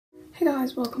Hey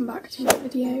guys, welcome back to my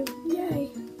video.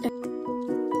 Yay!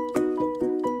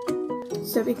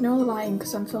 So ignore the lighting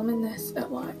because I'm filming this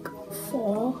at like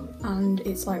 4 and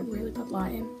it's like really bad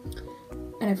lighting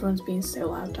and everyone's being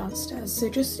so loud downstairs, so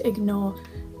just ignore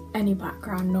any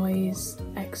background noise,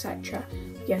 etc.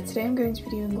 Yeah, today I'm going to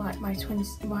be doing like my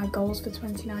goals for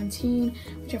 2019,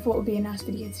 which I thought would be a nice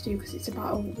video to do because it's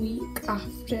about a week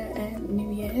after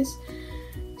New Year's.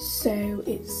 So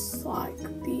it's like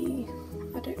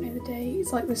I don't know the day,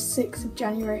 it's like the 6th of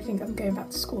January. I think I'm going back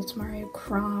to school tomorrow,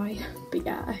 cry. But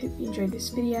yeah, I hope you enjoyed this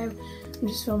video. I'm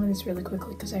just filming this really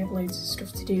quickly because I have loads of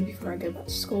stuff to do before I go back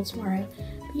to school tomorrow.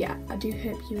 But yeah, I do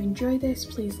hope you enjoy this.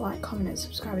 Please like, comment and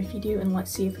subscribe if you do, and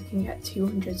let's see if we can get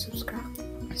 200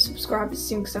 subscribers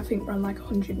soon because I think we're on like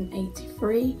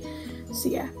 183. So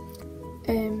yeah,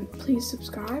 please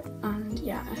subscribe, and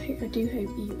yeah, I do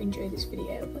hope you enjoy this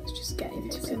video. Let's just get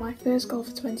into it. So my first goal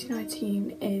for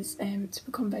 2019 is to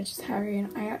become vegetarian.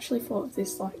 I actually thought of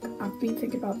this, like, I've been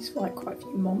thinking about this for like quite a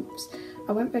few months.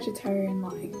 I went vegetarian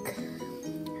like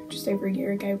just over a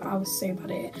year ago, but I was so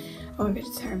bad at it. I went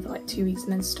vegetarian for like 2 weeks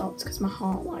and then stopped because my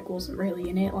heart like wasn't really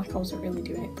in it, like I wasn't really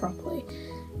doing it properly.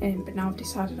 But now I've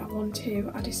decided I want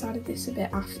to. I decided this a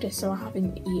bit after, so I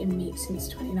haven't eaten meat since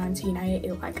 2019. I ate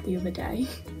it like the other day.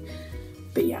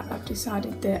 But yeah, I've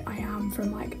decided that I am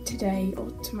from like today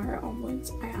or tomorrow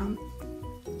onwards, I am.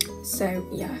 So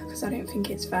yeah, because I don't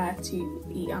think it's fair to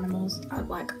eat animals. I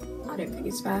don't think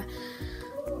it's fair.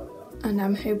 And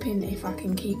I'm hoping if I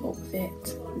can keep up with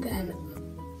it, then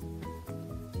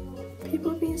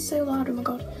people are being so loud, oh my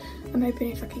god. I'm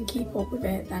hoping if I can keep up with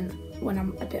it, then when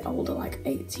I'm a bit older, like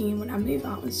 18, when I move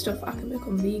out and stuff, I can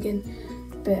become vegan.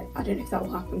 But I don't know if that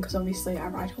will happen because obviously I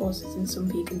ride horses and some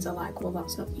vegans are like, well,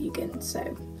 that's not vegan, so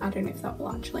I don't know if that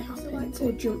will actually happen. I like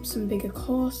to jump some bigger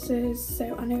courses,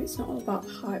 so I know it's not all about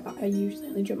the height, but I usually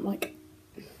only jump like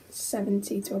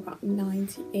 70 to about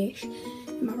 90-ish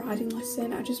in my riding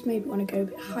lesson. I just maybe want to go a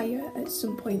bit higher at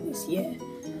some point this year.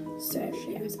 So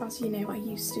yeah, as you know, I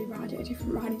used to ride at a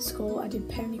different riding school. I did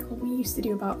pony club. We used to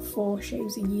do about 4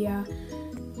 shows a year.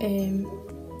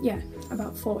 Yeah,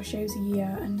 about 4 shows a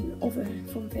year and other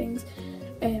fun things,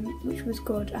 which was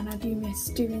good, and I do miss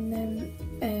doing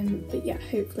them. But yeah,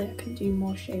 hopefully I can do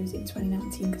more shows in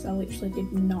 2019 because I literally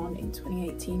did none in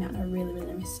 2018 and I really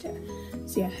missed it.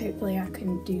 So yeah, hopefully I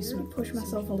can push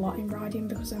myself a lot in riding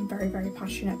because I'm very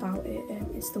passionate about it.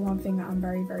 It's the one thing that I'm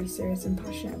very serious and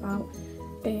passionate about.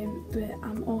 But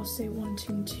I'm also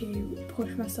wanting to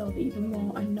push myself even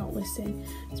more and not listen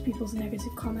to people's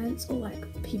negative comments or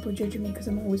like people judging me, because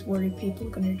I'm always worried people are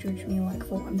going to judge me like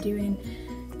for what I'm doing,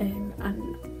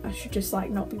 and I should just like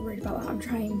not be worried about that. I'm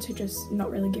trying to just not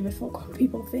really give a fuck what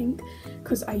people think,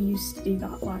 because I used to do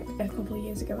that like a couple of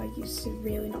years ago. I used to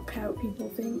really not care what people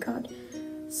think. I'd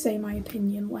say my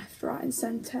opinion left, right and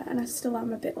centre, and I still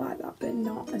am a bit like that, but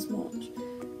not as much.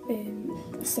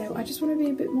 So I just want to be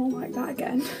a bit more like that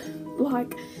again,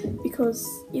 like, because,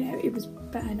 you know, it was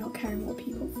better not caring what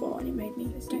people thought, and it made me.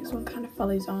 This next one kind of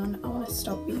follows on. I want to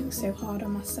stop being so hard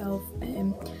on myself,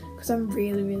 because I'm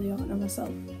really hard on myself,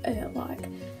 like,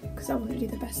 because I want to do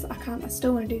the best that I can. I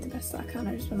still want to do the best that I can.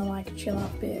 I just want to like chill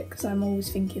out a bit because I'm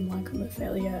always thinking like I'm a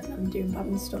failure and I'm doing bad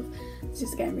and stuff. It's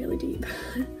just getting really deep.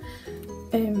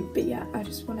 But yeah, I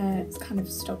just want to kind of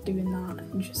stop doing that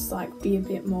and just like be a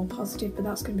bit more positive, but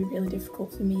that's going to be really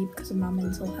difficult for me because of my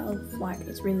mental health. Like,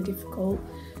 it's really difficult.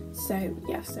 So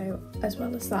yeah, so as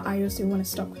well as that, I also want to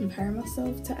stop comparing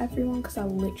myself to everyone, because I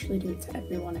literally do it to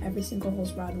everyone, every single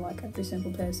horse rider, like every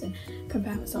single person,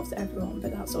 compare myself to everyone.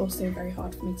 But that's also very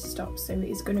hard for me to stop, so it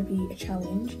is going to be a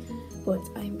challenge, but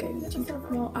I'm going to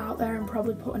get more out there and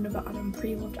probably put another ad on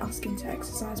pre-loved asking to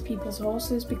exercise people's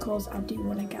horses, because I do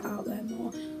want to get out there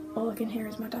more. All I can hear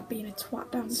is my dad being a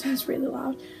twat downstairs really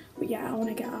loud. But yeah, I want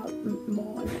to get out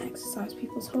more and exercise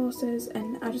people's horses,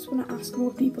 and I just want to ask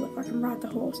more people if I can ride the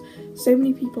horse. So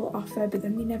many people offer, but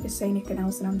then they never say anything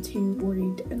else, and I'm too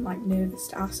worried and like nervous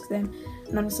to ask them.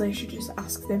 And honestly, I should just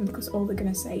ask them, because all they're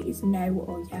going to say is no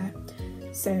or yeah.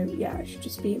 So yeah, I should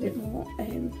just be a bit more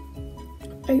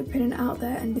open and out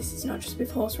there. And this is not just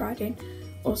with horse riding.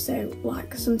 Also,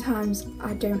 like, sometimes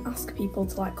I don't ask people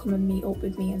to like come and meet up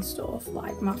with me and stuff,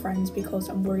 like my friends, because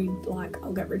I'm worried like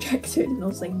I'll get rejected and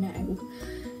they'll say no.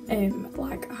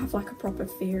 Like, I have like a proper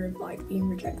fear of like being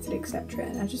rejected, etc.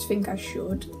 And I just think I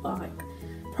should, like,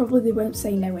 probably they won't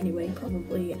say no anyway,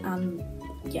 probably. And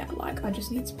yeah, like, I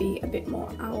just need to be a bit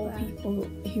more out there. People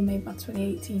who made my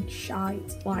 2018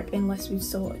 shite, like, unless we've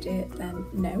sorted it, then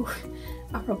no.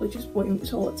 I probably just won't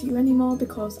talk to you anymore,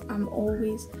 because I'm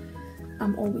always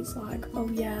like, oh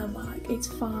yeah, like, it's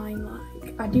fine, like,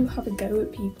 I do have a go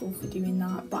at people for doing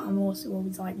that, but I'm also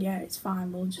always like, yeah, it's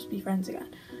fine, we'll just be friends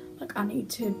again. Like, I need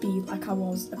to be like I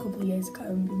was a couple of years ago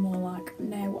and be more like,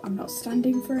 no, I'm not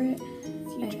standing for it.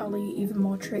 Teach Ollie even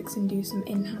more tricks and do some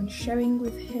in-hand showing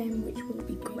with him, which will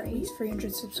be great. Reach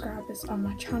 300 subscribers on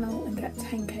my channel and get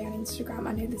 10k on Instagram.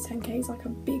 I know the 10k is like a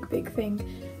big thing,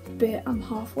 but I'm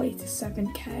halfway to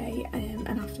 7k, and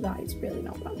after that it's really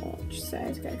not that much. So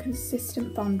to get a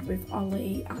consistent bond with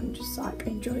Ollie and just like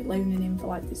enjoy loaning him for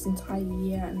like this entire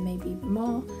year and maybe even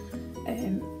more.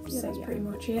 So that's pretty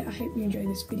much it. I hope you enjoy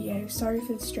this video. Sorry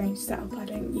for the strange setup, I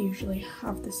don't usually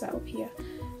have the setup here.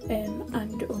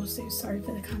 And also sorry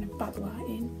for the kind of bad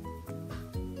lighting.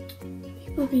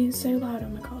 People are being so loud, oh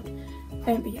my god.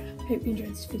 But yeah, hope you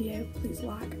enjoyed this video. Please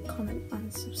like, comment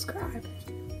and subscribe.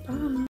 Bye!